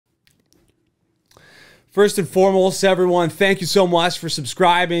First and foremost, everyone, thank you so much for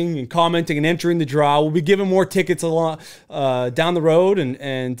subscribing and commenting and entering the draw. We'll be giving more tickets along down the road,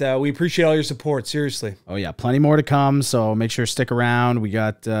 and we appreciate all your support, seriously. Oh, yeah, plenty more to come, so make sure to stick around. We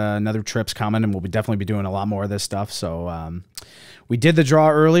got another trips coming, and we'll definitely be doing a lot more of this stuff. So we did the draw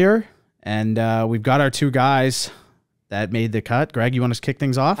earlier, and we've got our two guys that made the cut. Greg, you want us to kick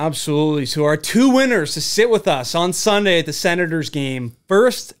things off? Absolutely. So our two winners to sit with us on Sunday at the Senators game.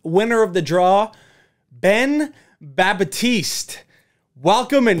 First winner of the draw, Ben Baptiste.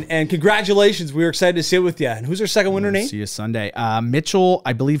 Welcome and congratulations. We were excited to sit with you. And who's our second winner name? See you Sunday. Mitchell,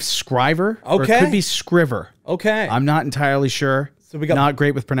 I believe Scriver. Okay. Or it could be Scriver. Okay. I'm not entirely sure. So we got not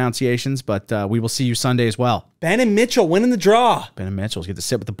great with pronunciations, but we will see you Sunday as well. Ben and Mitchell winning the draw. Ben and Mitchell get to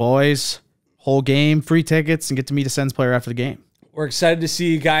sit with the boys, whole game, free tickets, and get to meet a Sens player after the game. We're excited to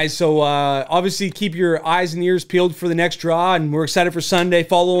see you guys. So obviously keep your eyes and ears peeled for the next draw, and we're excited for Sunday.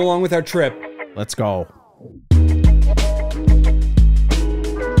 Follow along with our trip. Let's go.